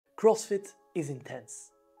CrossFit is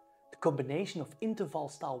intense. The combination of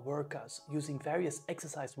interval-style workouts using various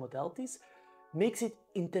exercise modalities makes it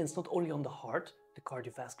intense not only on the heart, the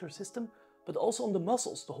cardiovascular system, but also on the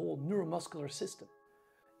muscles, the whole neuromuscular system.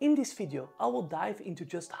 In this video, I will dive into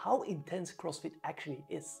just how intense CrossFit actually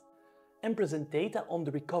is and present data on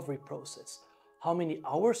the recovery process, how many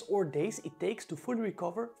hours or days it takes to fully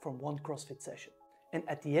recover from one CrossFit session. And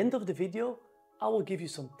at the end of the video, I will give you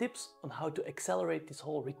some tips on how to accelerate this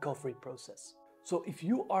whole recovery process. So if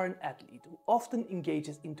you are an athlete who often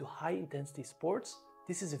engages into high intensity sports,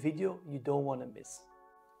 this is a video you don't want to miss.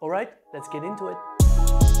 Alright, let's get into it.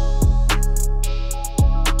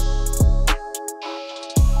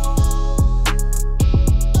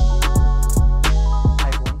 Hi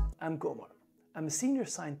everyone, I'm Gomar. I'm a senior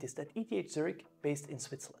scientist at ETH Zurich based in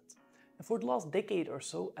Switzerland. And for the last decade or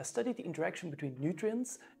so, I studied the interaction between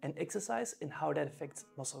nutrients and exercise and how that affects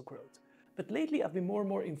muscle growth. But lately I've been more and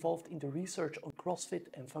more involved in the research on CrossFit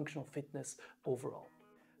and functional fitness overall.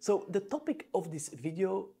 So the topic of this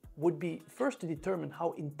video would be first to determine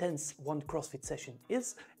how intense one CrossFit session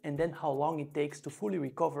is and then how long it takes to fully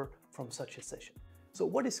recover from such a session. So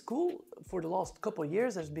what is cool, for the last couple of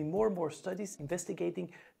years, there's been more and more studies investigating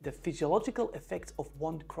the physiological effects of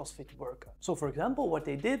one CrossFit workout. So for example, what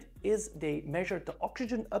they did is they measured the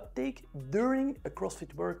oxygen uptake during a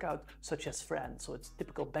CrossFit workout, such as Fran. So it's a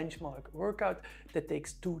typical benchmark workout that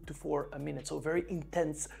takes 2 to 4 minutes. So a very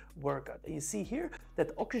intense workout. And you see here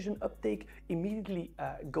that oxygen uptake immediately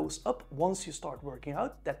goes up once you start working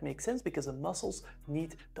out. That makes sense because the muscles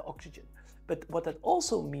need the oxygen. But what that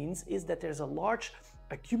also means is that there's a large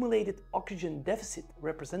accumulated oxygen deficit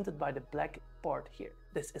represented by the black part here.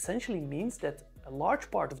 This essentially means that a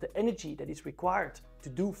large part of the energy that is required to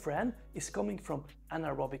do Fran is coming from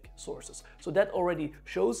anaerobic sources. So that already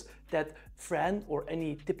shows that Fran or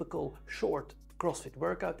any typical short CrossFit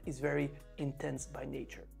workout is very intense by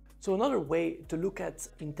nature. So another way to look at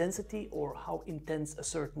intensity or how intense a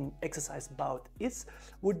certain exercise bout is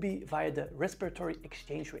would be via the respiratory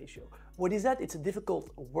exchange ratio. What is that? It's a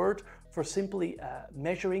difficult word for simply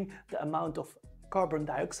measuring the amount of carbon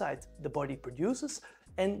dioxide the body produces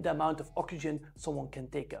and the amount of oxygen someone can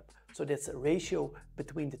take up. So that's a ratio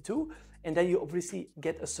between the two, and then you obviously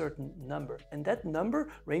get a certain number. And that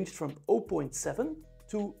number ranged from 0.7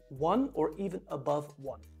 to 1 or even above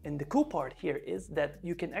 1. And the cool part here is that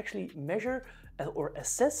you can actually measure or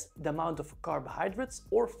assess the amount of carbohydrates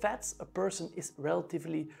or fats a person is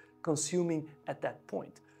relatively consuming at that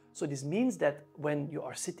point. So this means that when you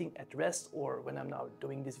are sitting at rest or when I'm now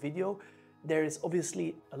doing this video, there is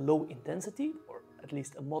obviously a low intensity or at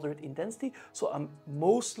least a moderate intensity. So I'm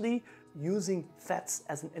mostly using fats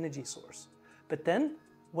as an energy source. But then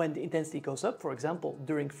when the intensity goes up, for example,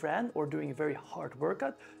 during Fran or during a very hard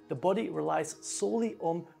workout, the body relies solely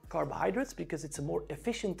on carbohydrates because it's a more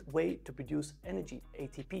efficient way to produce energy,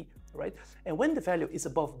 ATP, right? And when the value is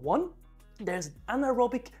above 1, there's an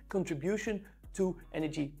anaerobic contribution to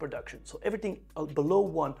energy production. So everything below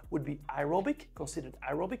 1 would be aerobic, considered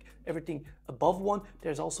aerobic. Everything above 1,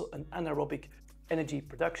 there's also an anaerobic energy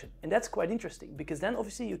production. And that's quite interesting because then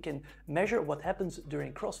obviously you can measure what happens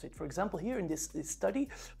during CrossFit. For example, here in this study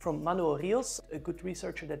from Manuel Rios, a good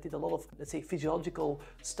researcher that did a lot of, let's say, physiological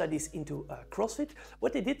studies into CrossFit,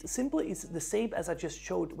 what they did simply is the same as I just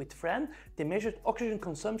showed with Fran. They measured oxygen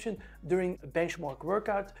consumption during a benchmark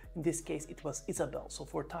workout. In this case, it was Isabel. So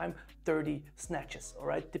for time, 30 snatches, all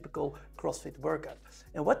right, typical CrossFit workout.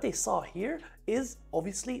 And what they saw here is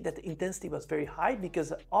obviously that the intensity was very high because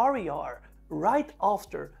the RER right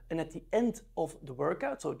after and at the end of the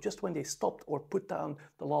workout, so just when they stopped or put down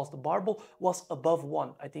the last barbell, was above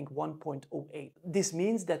 1, I think 1.08. This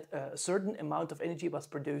means that a certain amount of energy was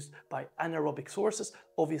produced by anaerobic sources.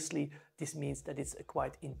 Obviously, this means that it's a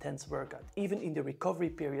quite intense workout. Even in the recovery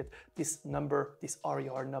period, this number, this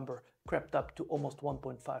RER number, crept up to almost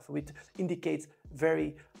 1.5, which indicates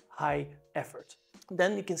very high effort.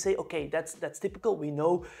 Then you can say, okay, that's typical. We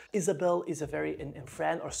know Isabel is a very, and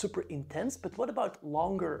Fran are super intense, but what about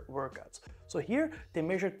longer workouts? So here they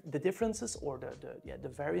measured the differences or the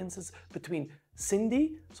variances between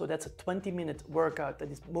Cindy, so that's a 20-minute workout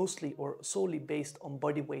that is mostly or solely based on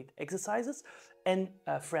body weight exercises, and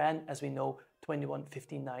Fran, as we know, 21,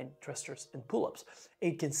 59 thrusters and pull-ups.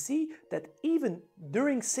 And you can see that even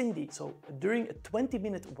during Cindy, so during a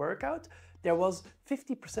 20-minute workout, there was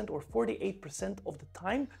 50% or 48% of the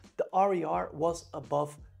time the RER was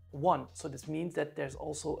above 1. So this means that there's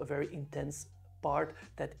also a very intense part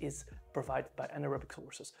that is provided by anaerobic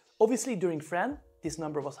sources. Obviously during Fran, this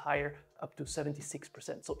number was higher, up to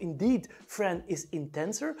 76%. So indeed, Fran is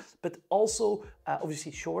intenser, but also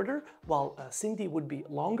obviously shorter, while Cindy would be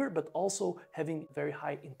longer, but also having very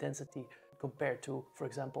high intensity compared to, for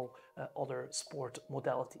example, other sport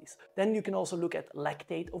modalities. Then you can also look at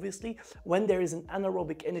lactate, obviously. When there is an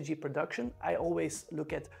anaerobic energy production, I always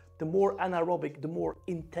look at the more anaerobic, the more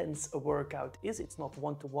intense a workout is. It's not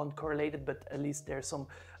one-to-one correlated, but at least there's some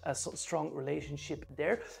strong relationship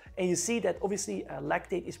there. And you see that obviously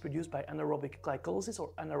lactate is produced by anaerobic glycolysis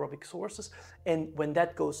or anaerobic sources. And when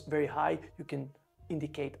that goes very high, you can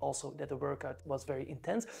indicate also that the workout was very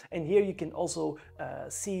intense. And here you can also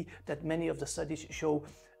see that many of the studies show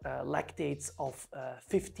lactates of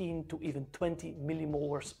 15 to even 20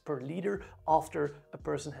 millimolars per liter after a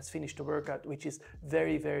person has finished the workout, which is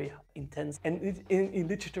very, very intense and in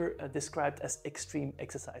literature described as extreme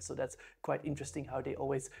exercise. So that's quite interesting how they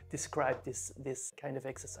always describe this kind of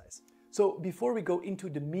exercise. So before we go into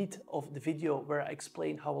the meat of the video where I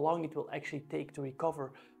explain how long it will actually take to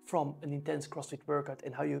recover from an intense CrossFit workout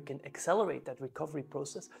and how you can accelerate that recovery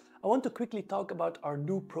process, I want to quickly talk about our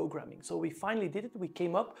new programming. So we finally did it. We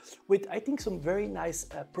came up with, I think, some very nice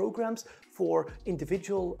programs for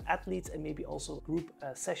individual athletes and maybe also group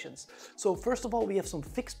sessions. So first of all, we have some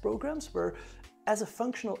fixed programs where as a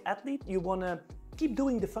functional athlete, you want to keep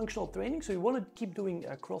doing the functional training, so you want to keep doing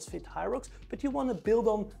CrossFit High Rocks, but you want to build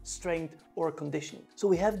on strength or conditioning. So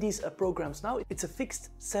we have these programs now. It's a fixed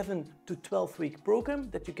 7 to 12 week program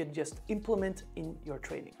that you can just implement in your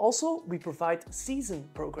training. Also, we provide season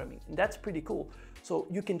programming, and that's pretty cool. So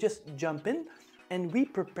you can just jump in and we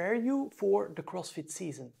prepare you for the CrossFit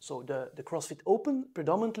season. So the CrossFit Open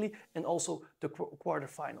predominantly, and also the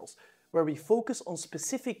quarterfinals, where we focus on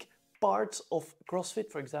specific parts of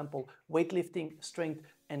CrossFit, for example, weightlifting, strength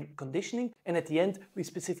and conditioning. And at the end, we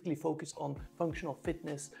specifically focus on functional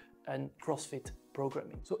fitness and CrossFit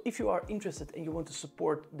programming. So if you are interested and you want to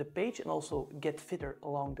support the page and also get fitter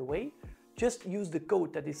along the way, just use the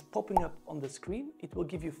code that is popping up on the screen. It will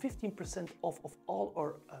give you 15% off of all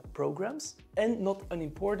our programs. And not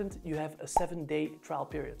unimportant, you have a 7-day trial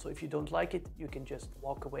period. So if you don't like it, you can just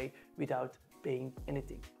walk away without paying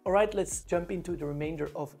anything. All right, let's jump into the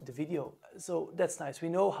remainder of the video. So that's nice. We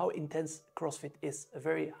know how intense CrossFit is, a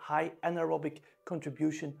very high anaerobic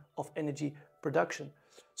contribution of energy production.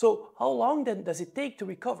 So how long then does it take to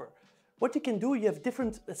recover? What you can do, you have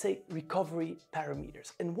different, let's say, recovery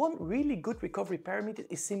parameters. And one really good recovery parameter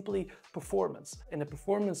is simply performance. And a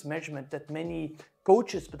performance measurement that many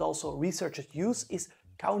coaches, but also researchers use is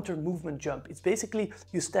counter movement jump. It's basically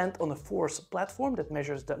you stand on a force platform that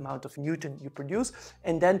measures the amount of Newton you produce,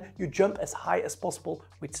 and then you jump as high as possible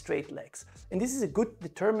with straight legs. And this is a good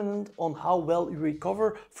determinant on how well you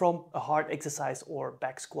recover from a hard exercise or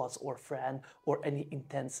back squats or Fran or any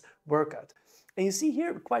intense workout. And you see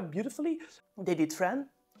here quite beautifully, they did Fran,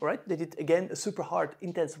 all right? They did again a super hard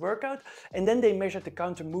intense workout, and then they measured the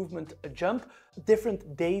counter movement jump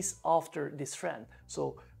different days after this Fran.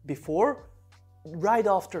 So before, right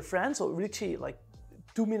after Fran, so literally like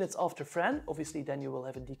 2 minutes after Fran, obviously then you will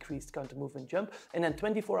have a decreased counter movement jump, and then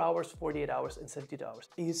 24 hours, 48 hours and 72 hours.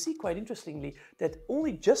 And you see quite interestingly that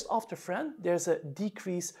only just after Fran there's a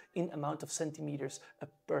decrease in amount of centimeters a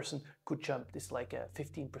person could jump. This is like a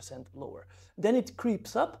 15% lower. Then it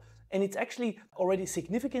creeps up, and it's actually already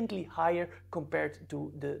significantly higher compared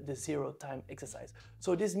to the zero time exercise.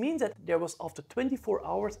 So this means that there was after 24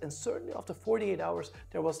 hours and certainly after 48 hours,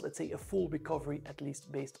 there was, let's say, a full recovery, at least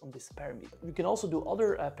based on this parameter. You can also do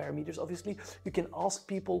other parameters, obviously. You can ask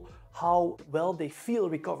people how well they feel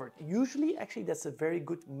recovered. Usually, actually, that's a very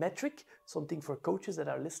good metric. Something for coaches that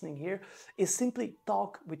are listening here is simply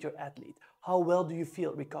talk with your athlete. How well do you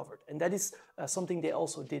feel recovered? And that is something they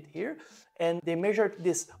also did here. And they measured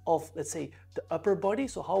this of, let's say, the upper body.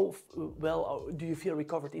 So how well do you feel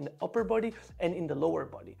recovered in the upper body and in the lower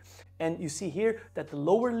body? And you see here that the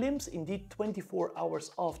lower limbs, indeed 24 hours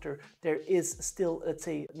after, there is still, let's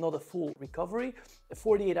say, not a full recovery.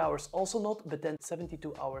 48 hours also not, but then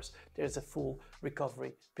 72 hours, there's a full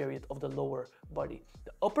recovery period of the lower body.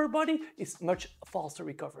 The upper body is much faster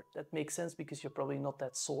recovered. That makes sense because you're probably not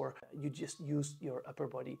that sore. You just use your upper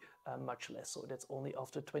body much less. So that's only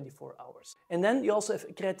after 24 hours. And then you also have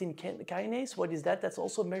creatine kinase. What is that? That's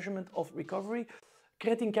also a measurement of recovery.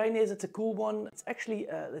 Creatine kinase, it's a cool one. It's actually,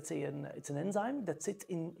 let's say, it's an enzyme that sits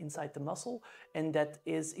inside the muscle and that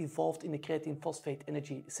is involved in the creatine phosphate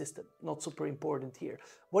energy system. Not super important here.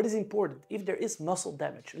 What is important? If there is muscle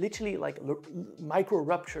damage, literally like micro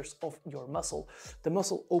ruptures of your muscle, the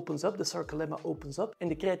muscle opens up, the sarcolemma opens up, and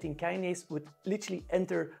the creatine kinase would literally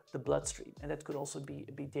enter the bloodstream. And that could also be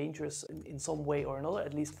dangerous in some way or another.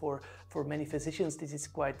 At least for many physicians, this is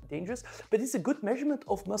quite dangerous. But it's a good measurement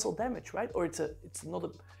of muscle damage, right? Or it's a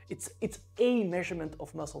measurement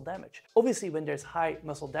of muscle damage. Obviously, when there's high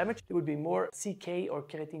muscle damage, there would be more CK or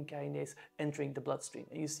creatine kinase entering the bloodstream.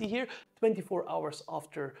 And you see here, 24 hours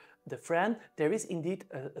after the Fran, there is indeed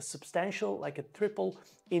a substantial, like a triple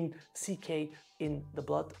in CK in the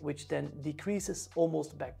blood, which then decreases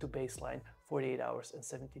almost back to baseline 48 hours and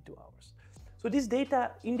 72 hours. So this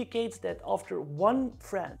data indicates that after one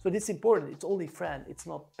Fran, so this is important, it's only Fran, it's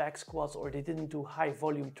not back squats or they didn't do high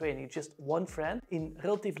volume training, just one Fran. In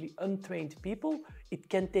relatively untrained people, it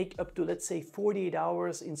can take up to, let's say, 48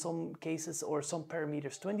 hours in some cases, or some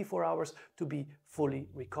parameters 24 hours to be fully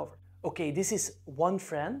recovered. Okay, this is one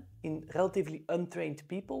Fran in relatively untrained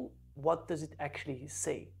people. What does it actually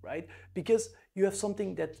say, right? Because you have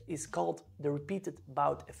something that is called the repeated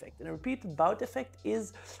bout effect. And a repeated bout effect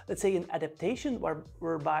is, let's say, an adaptation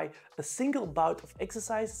whereby a single bout of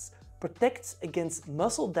exercise protects against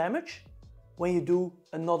muscle damage when you do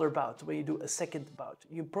another bout, when you do a second bout.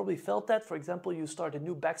 You probably felt that. For example, you start a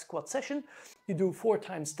new back squat session, you do 4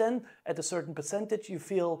 times 10 at a certain percentage, you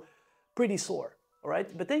feel pretty sore, all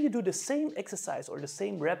right? But then you do the same exercise or the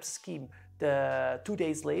same rep scheme 2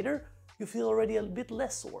 days later, you feel already a bit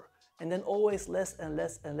less sore, and then always less and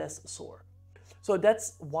less and less sore. So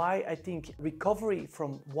that's why I think recovery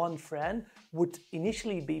from one Fran would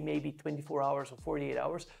initially be maybe 24 hours or 48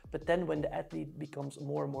 hours, but then when the athlete becomes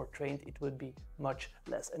more and more trained, it would be much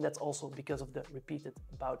less. And that's also because of the repeated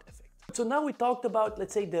bout effect. So now we talked about,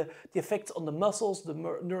 let's say, the effects on the muscles, the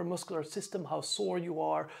neuromuscular system, how sore you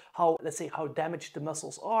are, how, let's say, how damaged the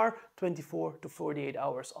muscles are 24 to 48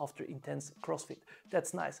 hours after intense CrossFit.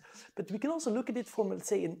 That's nice. But we can also look at it from, let's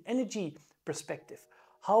say, an energy perspective.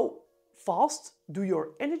 How fast do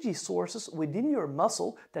your energy sources within your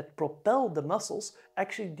muscle that propel the muscles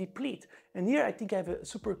actually deplete? And here I think I have a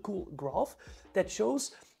super cool graph that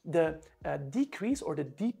shows the decrease or the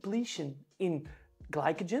depletion in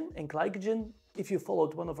glycogen. And glycogen, if you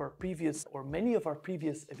followed one of our previous or many of our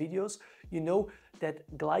previous videos, you know that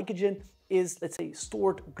glycogen is, let's say,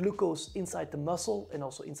 stored glucose inside the muscle and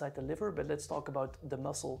also inside the liver, but let's talk about the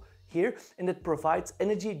muscle here. And it provides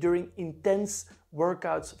energy during intense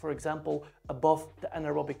workouts, for example, above the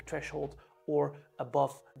anaerobic threshold or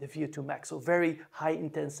above the VO2 max, so very high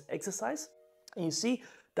intense exercise. And you see,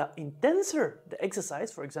 the intenser the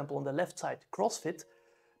exercise, for example, on the left side, CrossFit,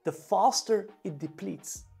 the faster it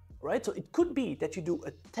depletes, right? So it could be that you do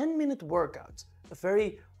a 10-minute workout, a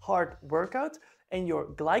very hard workout, and your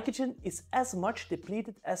glycogen is as much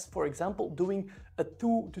depleted as, for example, doing a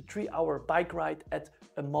 2 to 3 hour bike ride at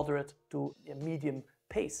a moderate to a medium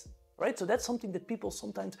pace, right? So that's something that people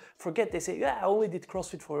sometimes forget. They say, yeah, I only did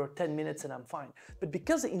CrossFit for 10 minutes and I'm fine. But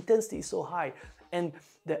because the intensity is so high and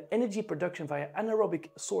the energy production via anaerobic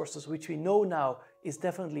sources, which we know now is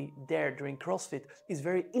definitely there during CrossFit, is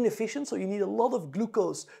very inefficient. So you need a lot of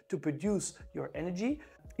glucose to produce your energy.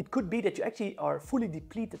 It could be that you actually are fully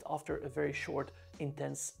depleted after a very short,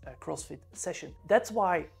 intense CrossFit session. That's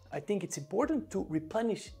why I think it's important to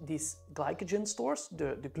replenish these glycogen stores,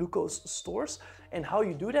 the glucose stores. And how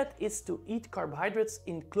you do that is to eat carbohydrates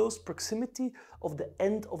in close proximity of the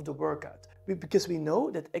end of the workout. Because we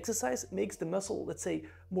know that exercise makes the muscle, let's say,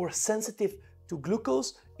 more sensitive to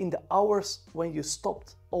glucose in the hours when you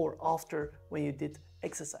stopped or after when you did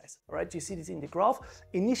exercise. All right, you see this in the graph.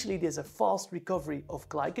 Initially, there's a fast recovery of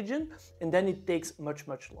glycogen, and then it takes much,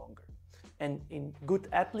 much longer. And in good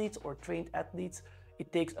athletes or trained athletes,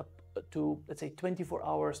 it takes up to, let's say, 24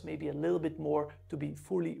 hours, maybe a little bit more, to be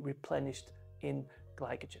fully replenished in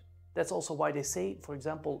glycogen. That's also why they say, for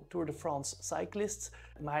example, Tour de France cyclists,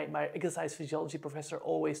 my exercise physiology professor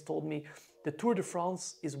always told me the Tour de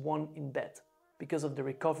France is won in bed because of the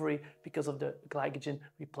recovery, because of the glycogen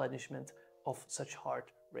replenishment of such hard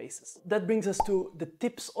races. That brings us to the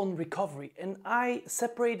tips on recovery. And I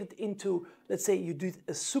separated into, let's say you did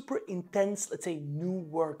a super intense, let's say new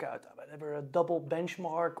workout, whatever, a double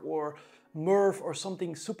benchmark or Murph or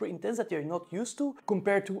something super intense that you're not used to,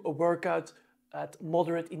 compared to a workout at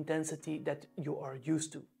moderate intensity that you are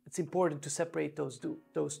used to. It's important to separate those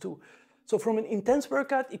two. So from an intense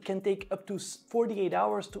workout, it can take up to 48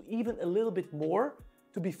 hours to even a little bit more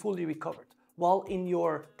to be fully recovered. While in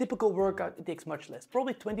your typical workout, it takes much less,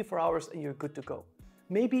 probably 24 hours and you're good to go.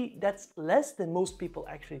 maybe that's less than most people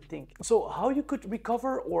actually think. So how you could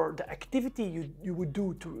recover, or the activity you would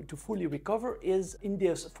do to fully recover, is in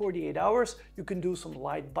those 48 hours, you can do some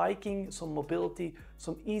light biking, some mobility,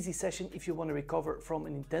 some easy session if you want to recover from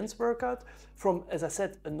an intense workout. From, as I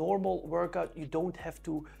said, a normal workout, you don't have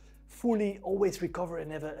to fully always recover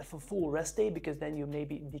and have a full rest day, because then you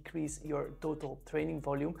maybe decrease your total training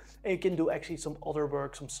volume, and you can do actually some other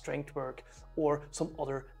work, some strength work, or some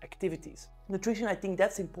other activities. Nutrition, I think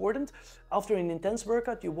that's important. After an intense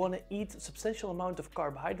workout, you want to eat a substantial amount of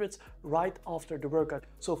carbohydrates right after the workout.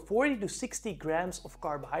 So 40 to 60 grams of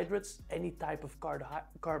carbohydrates, any type of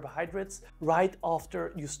carbohydrates, right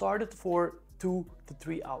after you started for 2 to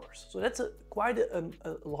 3 hours. So that's quite a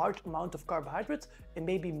large amount of carbohydrates, and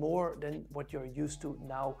maybe more than what you're used to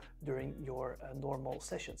now during your normal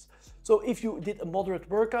sessions. So if you did a moderate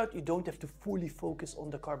workout, you don't have to fully focus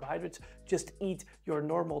on the carbohydrates. Just eat your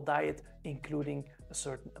normal diet, including a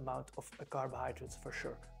certain amount of carbohydrates for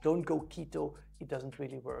sure. Don't go keto, it doesn't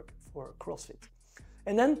really work for CrossFit.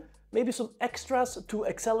 And then maybe some extras to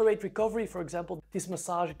accelerate recovery, for example, these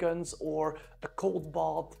massage guns or a cold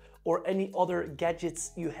bath or any other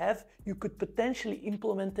gadgets you have. You could potentially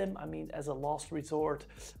implement them, I mean, as a last resort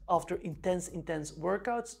after intense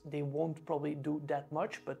workouts. They won't probably do that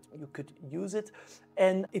much, but you could use it.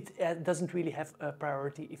 And it doesn't really have a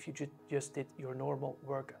priority if you just did your normal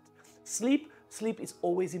workout. Sleep is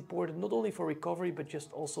always important, not only for recovery, but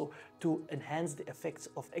just also to enhance the effects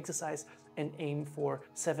of exercise, and aim for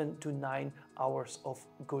 7 to 9 hours of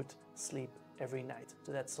good sleep every night.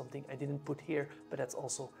 So that's something I didn't put here, but that's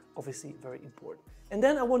also obviously very important. And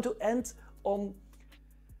then I want to end on,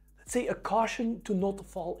 let's say, a caution to not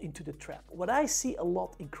fall into the trap. What I see a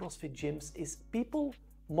lot in CrossFit gyms is people,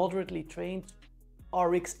 moderately trained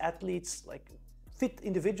RX athletes, like fit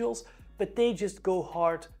individuals, but they just go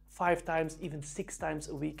hard 5 times, even 6 times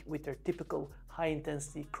a week with their typical high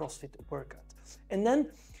intensity CrossFit workout. And then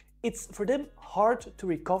it's for them hard to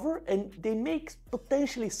recover, and they make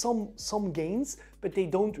potentially some gains, but they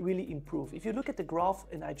don't really improve. If you look at the graph,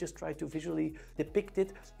 and I just try to visually depict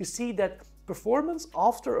it, you see that performance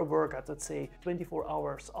after a workout, let's say 24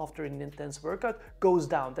 hours after an intense workout, goes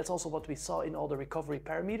down. That's also what we saw in all the recovery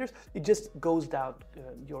parameters. It just goes down.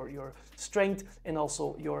 Your strength and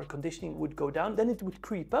also your conditioning would go down. Then it would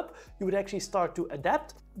creep up. You would actually start to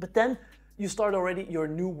adapt, but then you start already your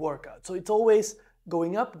new workout. So it's always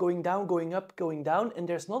going up, going down, going up, going down, and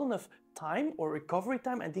there's not enough time or recovery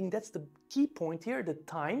time. I think that's the key point here, the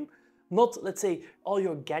time. Not, let's say, all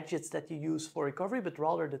your gadgets that you use for recovery, but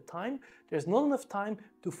rather the time. There's not enough time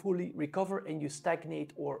to fully recover, and you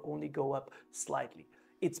stagnate or only go up slightly.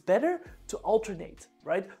 It's better to alternate,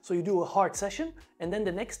 right? So you do a hard session, and then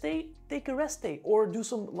the next day, take a rest day, or do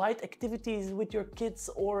some light activities with your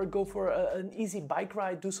kids, or go for an easy bike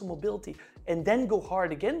ride, do some mobility, and then go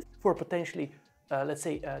hard again for potentially let's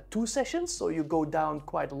say 2 sessions, so you go down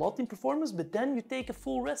quite a lot in performance, but then you take a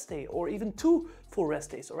full rest day, or even 2 full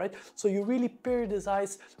rest days, all right? So you really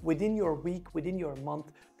periodize within your week, within your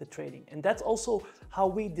month, the training. And that's also how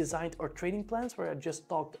we designed our training plans, where I just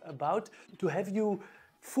talked about, to have you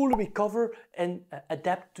fully recover and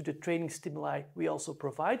adapt to the training stimuli we also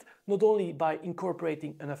provide, not only by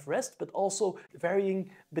incorporating enough rest, but also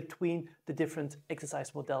varying between the different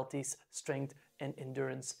exercise modalities, strength and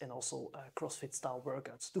endurance, and also CrossFit style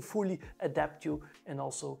workouts, to fully adapt you and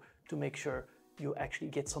also to make sure you actually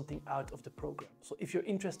get something out of the program. So if you're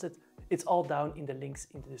interested, it's all down in the links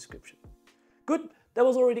in the description. Good. That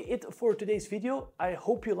was already it for today's video. I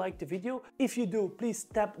hope you liked the video. If you do, please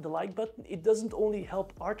tap the like button. It doesn't only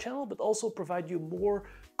help our channel, but also provide you more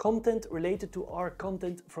content related to our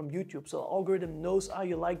content from YouTube. So the algorithm knows how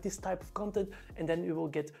you like this type of content, and then you will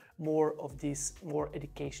get more of these more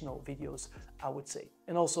educational videos, I would say.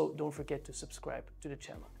 And also don't forget to subscribe to the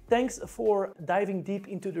channel. Thanks for diving deep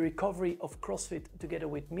into the recovery of CrossFit together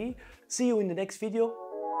with me. See you in the next video.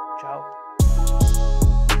 Ciao.